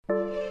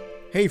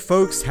Hey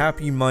folks,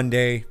 happy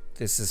Monday.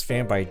 This is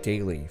Fanbyte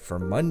Daily for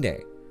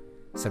Monday,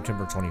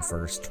 September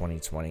 21st,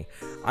 2020.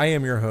 I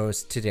am your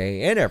host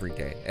today and every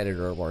day,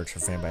 editor-at-large for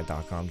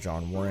Fanbyte.com,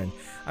 John Warren.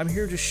 I'm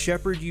here to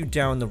shepherd you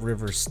down the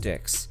river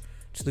Styx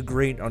to the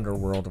great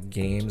underworld of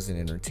games and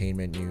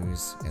entertainment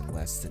news in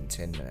less than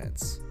 10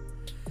 minutes.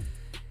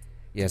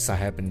 Yes, I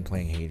have been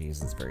playing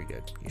Hades. It's very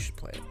good. You should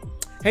play it.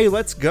 Hey,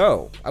 let's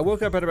go. I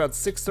woke up at about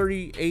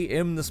 6:30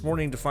 a.m. this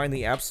morning to find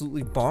the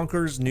absolutely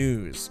bonkers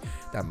news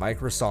that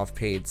Microsoft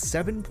paid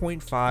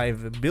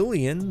 $7.5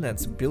 billion,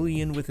 that's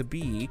billion with a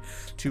B,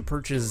 to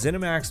purchase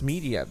ZeniMax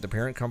Media, the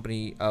parent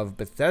company of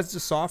Bethesda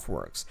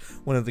Softworks,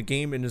 one of the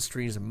game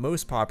industry's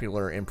most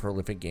popular and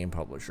prolific game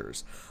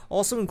publishers.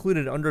 Also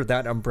included under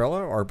that umbrella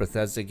are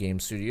Bethesda Game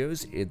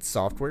Studios, id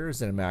Software,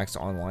 ZeniMax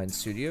Online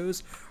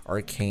Studios,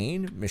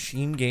 Arcane,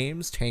 Machine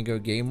Games, Tango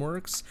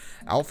Gameworks,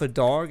 Alpha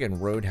Dog,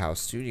 and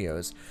Roadhouse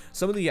Studios.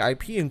 Some of the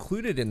IP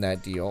included in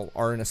that deal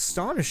are an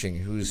astonishing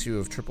who's who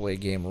of AAA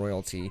game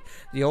royalty: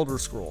 The Elder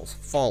Scrolls,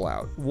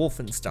 Fallout,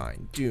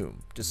 Wolfenstein,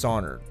 Doom,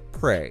 Dishonored,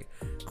 Prey,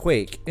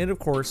 Quake, and of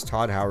course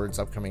Todd Howard's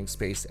upcoming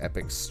space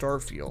epic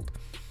Starfield.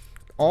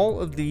 All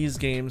of these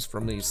games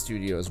from these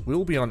studios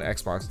will be on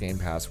Xbox Game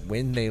Pass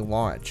when they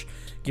launch,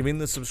 giving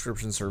the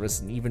subscription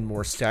service an even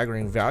more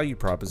staggering value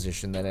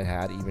proposition than it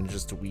had even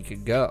just a week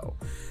ago.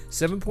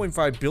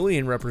 $7.5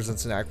 billion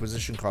represents an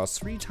acquisition cost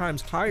 3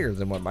 times higher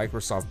than what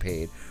Microsoft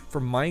paid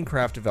for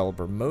Minecraft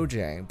developer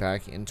Mojang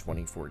back in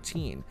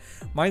 2014.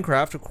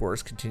 Minecraft, of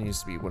course, continues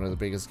to be one of the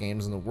biggest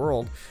games in the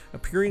world,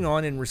 appearing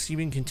on and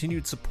receiving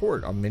continued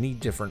support on many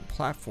different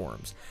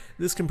platforms.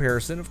 This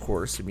comparison, of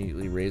course,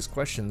 immediately raised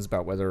questions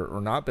about whether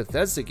or not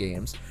Bethesda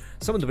games,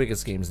 some of the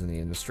biggest games in the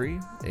industry,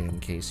 in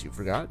case you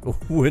forgot,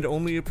 would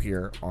only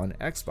appear on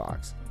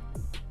Xbox.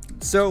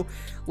 So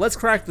let's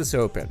crack this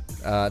open.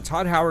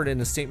 Todd Howard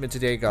in a statement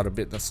today got a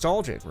bit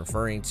nostalgic,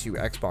 referring to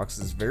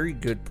Xbox's very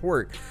good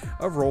port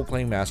of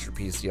role-playing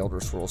masterpiece The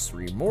Elder Scrolls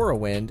III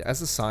Morrowind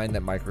as a sign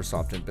that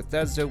Microsoft and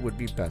Bethesda would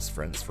be best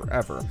friends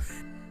forever,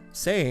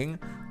 saying,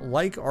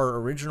 like our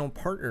original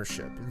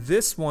partnership,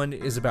 this one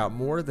is about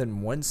more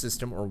than one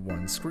system or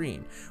one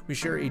screen. We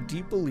share a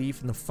deep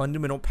belief in the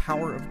fundamental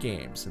power of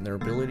games and their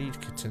ability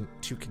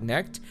to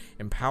connect,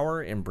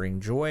 empower, and bring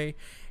joy,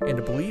 and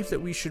a belief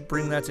that we should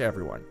bring that to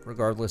everyone,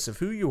 regardless of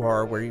who you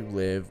are, where you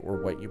live,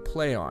 or what you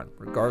play on,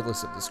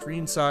 regardless of the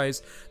screen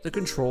size, the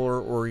controller,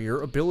 or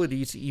your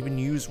ability to even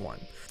use one.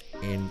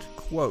 End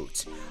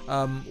quote.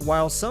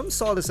 While some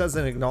saw this as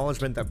an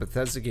acknowledgement that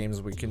Bethesda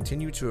games would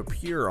continue to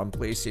appear on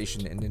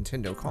PlayStation and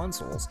Nintendo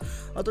consoles,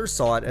 others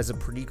saw it as a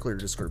pretty clear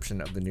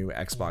description of the new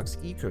Xbox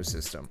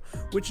ecosystem,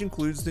 which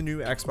includes the new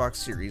Xbox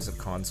series of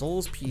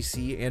consoles,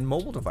 PC, and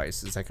mobile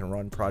devices that can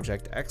run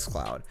Project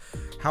xCloud.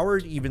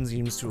 Howard even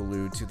seems to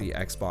allude to the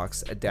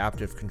Xbox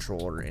Adaptive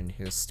Controller in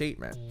his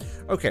statement.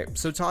 Okay,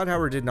 so Todd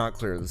Howard did not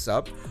clear this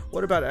up.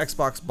 What about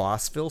Xbox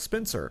boss Phil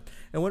Spencer?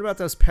 And what about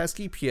those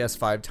pesky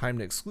PS5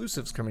 timed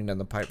exclusives coming down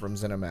the pipe from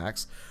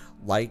ZeniMax,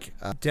 like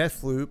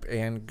Deathloop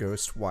and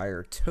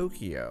Ghostwire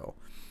Tokyo?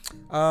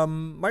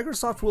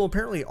 Microsoft will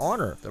apparently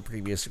honor the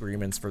previous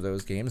agreements for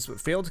those games, but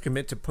fail to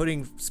commit to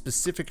putting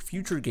specific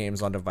future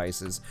games on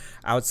devices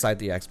outside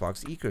the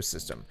Xbox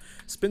ecosystem.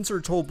 Spencer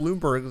told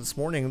Bloomberg this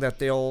morning that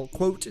they'll,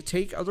 quote,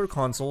 take other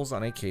consoles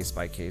on a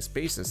case-by-case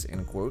basis,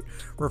 end quote,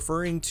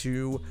 referring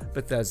to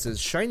Bethesda's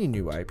shiny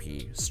new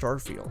IP,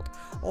 Starfield.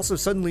 Also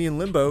suddenly in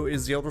limbo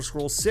is The Elder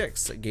Scrolls VI,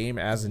 a game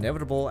as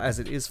inevitable as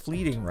it is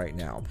fleeting right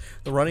now.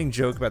 The running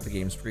joke about the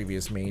game's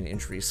previous main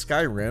entry,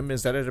 Skyrim,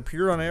 is that it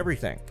appeared on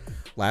everything.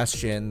 Last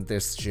gen,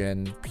 this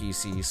gen,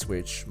 PC,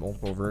 Switch,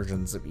 multiple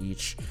versions of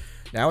each.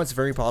 Now it's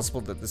very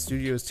possible that the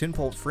studio's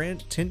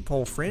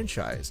tentpole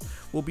franchise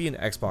will be an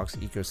Xbox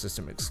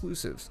ecosystem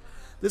exclusive.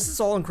 This is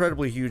all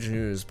incredibly huge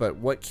news, but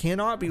what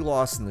cannot be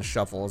lost in the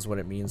shuffle is what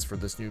it means for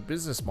this new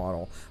business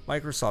model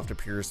Microsoft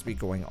appears to be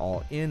going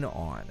all in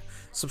on.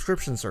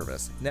 Subscription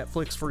service,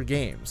 Netflix for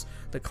games,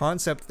 the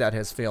concept that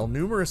has failed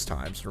numerous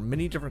times for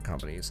many different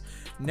companies,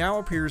 now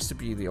appears to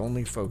be the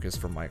only focus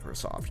for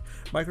Microsoft.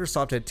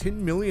 Microsoft had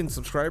 10 million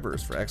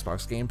subscribers for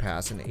Xbox Game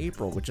Pass in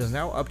April, which is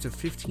now up to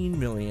 15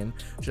 million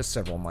just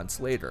several months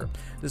later.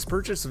 This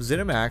purchase of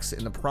ZeniMax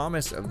and the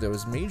promise of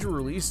those major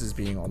releases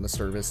being on the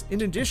service,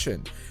 in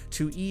addition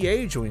to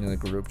EA joining the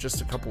group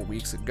just a couple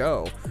weeks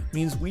ago,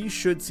 means we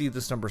should see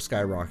this number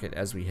skyrocket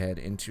as we head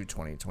into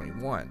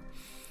 2021.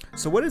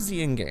 So what is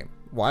the end game?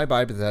 Why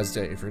buy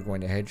Bethesda if you're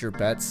going to hedge your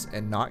bets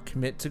and not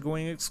commit to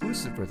going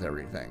exclusive with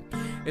everything?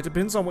 It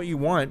depends on what you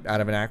want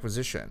out of an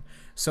acquisition.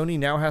 Sony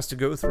now has to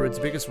go through its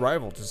biggest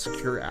rival to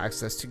secure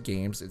access to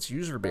games its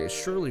user base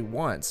surely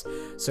wants,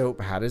 so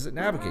how does it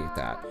navigate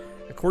that?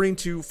 According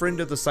to friend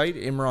of the site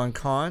Imran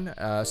Khan,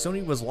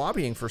 Sony was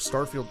lobbying for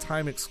Starfield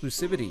time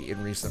exclusivity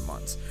in recent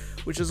months,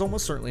 which is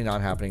almost certainly not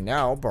happening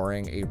now,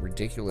 barring a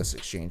ridiculous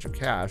exchange of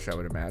cash, I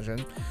would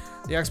imagine.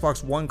 The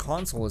Xbox One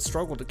console has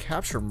struggled to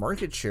capture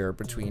market share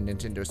between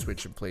Nintendo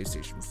Switch and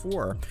PlayStation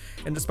 4,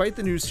 and despite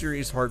the new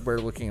series hardware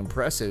looking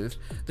impressive,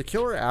 the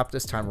killer app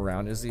this time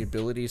around is the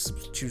ability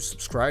to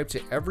subscribe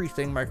to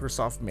everything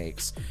Microsoft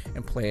makes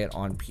and play it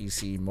on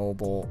PC,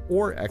 mobile,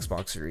 or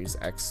Xbox Series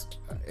X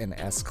and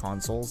S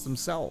consoles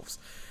themselves.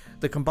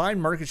 The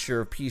combined market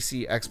share of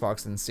PC,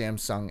 Xbox, and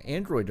Samsung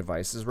Android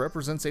devices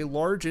represents a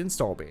large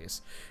install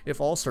base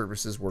if all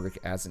services work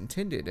as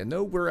intended, and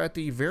though we're at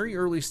the very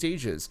early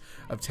stages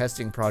of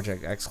testing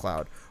Project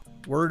xCloud,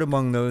 word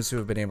among those who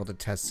have been able to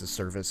test the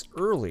service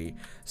early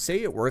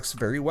say it works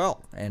very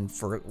well and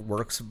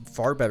works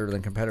far better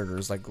than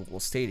competitors like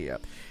Google Stadia.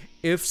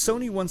 If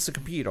Sony wants to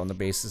compete on the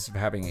basis of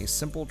having a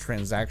simple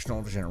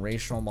transactional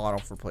generational model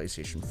for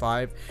PlayStation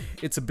 5,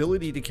 its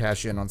ability to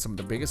cash in on some of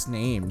the biggest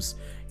names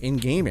in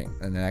gaming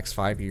in the next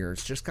 5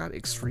 years just got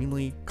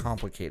extremely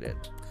complicated.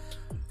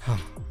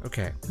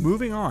 Okay,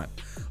 moving on.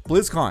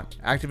 BlizzCon,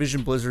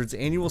 Activision Blizzard's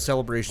annual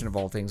celebration of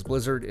all things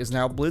Blizzard, is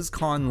now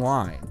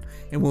BlizzConline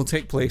and will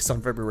take place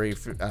on February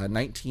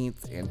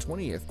 19th and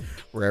 20th,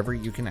 wherever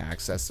you can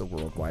access the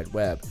World Wide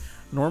Web.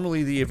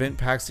 Normally, the event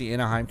packs the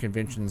Anaheim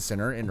Convention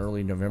Center in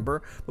early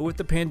November, but with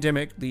the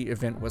pandemic, the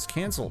event was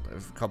canceled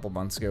a couple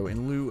months ago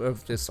in lieu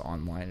of this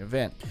online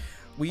event.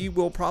 We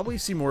will probably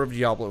see more of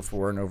Diablo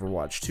 4 and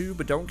Overwatch 2,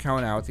 but don't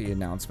count out the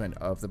announcement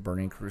of the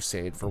Burning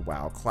Crusade for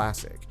WoW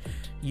Classic.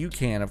 You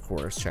can, of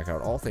course, check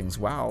out all things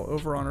WoW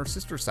over on our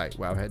sister site,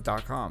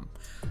 wowhead.com.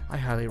 I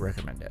highly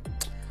recommend it.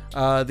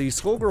 The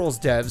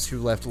Skullgirls devs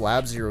who left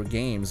Lab Zero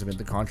Games amid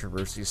the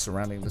controversy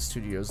surrounding the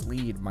studio's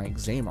lead, Mike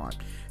Zamont,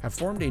 have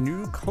formed a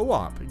new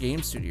co-op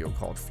game studio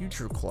called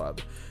Future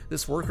Club.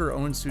 This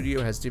worker-owned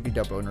studio has divvied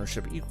up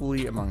ownership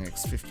equally among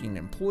its 15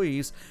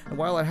 employees, and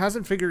while it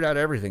hasn't figured out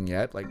everything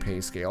yet, like pay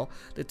scale,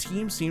 the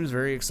team seems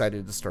very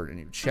excited to start a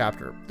new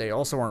chapter. They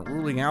also aren't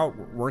ruling out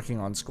working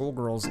on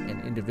Skullgirls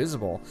and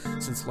Indivisible,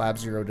 since Lab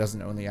Zero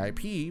doesn't own the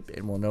IP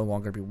and will no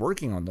longer be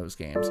working on those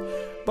games,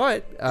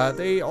 but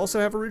they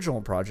also have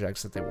original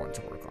projects that they want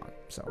to work on.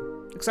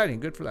 So, exciting,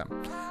 good for them.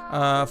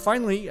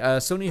 Finally,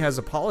 Sony has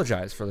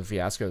apologized for the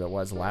fiasco that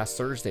was last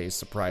Thursday's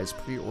surprise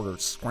pre-order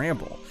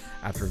scramble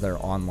after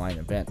their online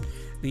event.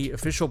 The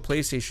official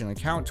PlayStation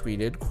account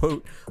tweeted,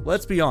 quote,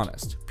 "Let's be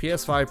honest,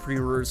 PS5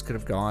 pre-orders could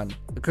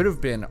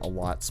have been a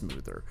lot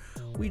smoother.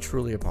 We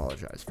truly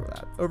apologize for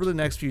that. Over the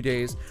next few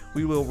days,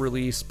 we will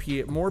release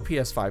more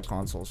PS5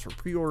 consoles for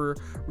pre-order,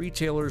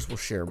 retailers will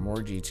share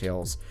more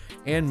details,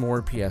 and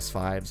more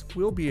PS5s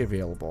will be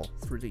available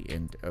through the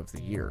end of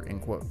the year,"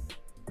 end quote.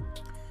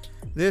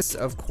 This,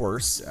 of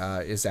course,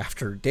 is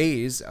after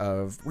days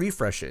of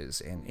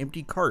refreshes and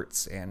empty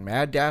carts and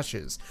mad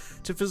dashes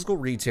to physical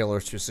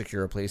retailers to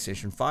secure a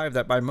PlayStation 5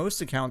 that by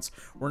most accounts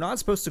were not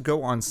supposed to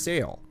go on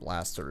sale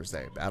last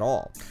Thursday at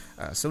all.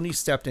 Sony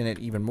stepped in it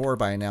even more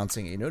by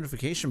announcing a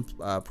notification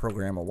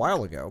program a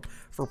while ago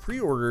for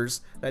pre-orders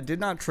that did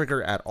not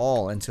trigger at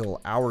all until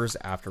hours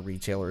after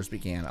retailers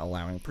began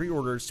allowing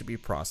pre-orders to be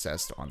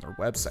processed on their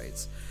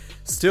websites.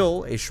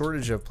 Still, a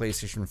shortage of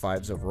PlayStation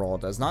 5s overall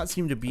does not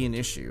seem to be an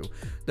issue,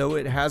 though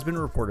it has been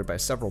reported by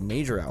several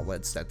major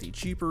outlets that the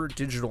cheaper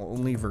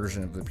digital-only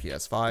version of the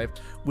PS5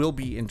 will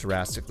be in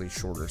drastically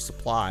shorter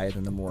supply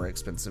than the more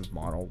expensive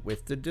model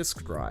with the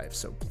disk drive,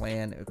 so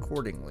plan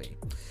accordingly.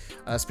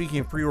 Speaking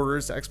of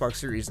pre-orders, Xbox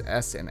Series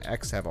S and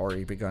X have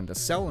already begun to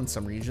sell in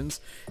some regions,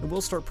 and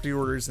will start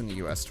pre-orders in the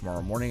US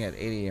tomorrow morning at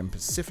 8 a.m.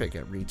 Pacific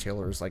at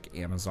retailers like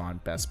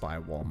Amazon, Best Buy,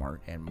 Walmart,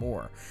 and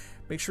more.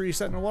 Make sure you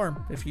set an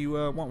alarm if you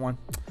want one.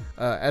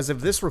 As of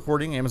this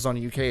recording, Amazon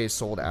UK is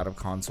sold out of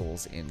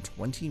consoles in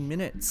 20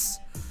 minutes.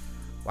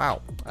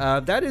 Wow.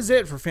 That is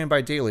it for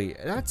Fanbyte Daily.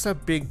 That's a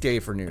big day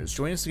for news.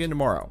 Join us again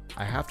tomorrow.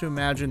 I have to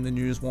imagine the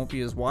news won't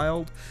be as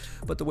wild,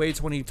 but the way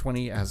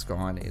 2020 has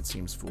gone, it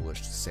seems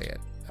foolish to say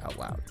it out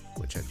loud,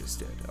 which I just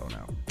did. Oh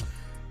no.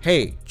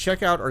 Hey,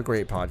 check out our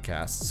great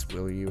podcasts,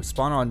 will you?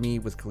 Spawn on Me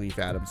with Khalif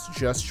Adams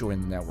just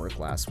joined the network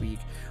last week.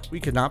 We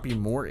could not be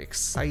more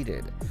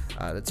excited.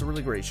 That's a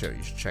really great show.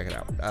 You should check it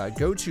out.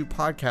 Go to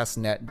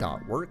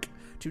podcastnet.work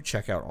to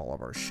check out all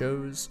of our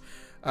shows.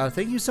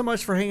 Thank you so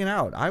much for hanging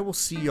out. I will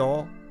see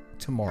y'all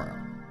tomorrow.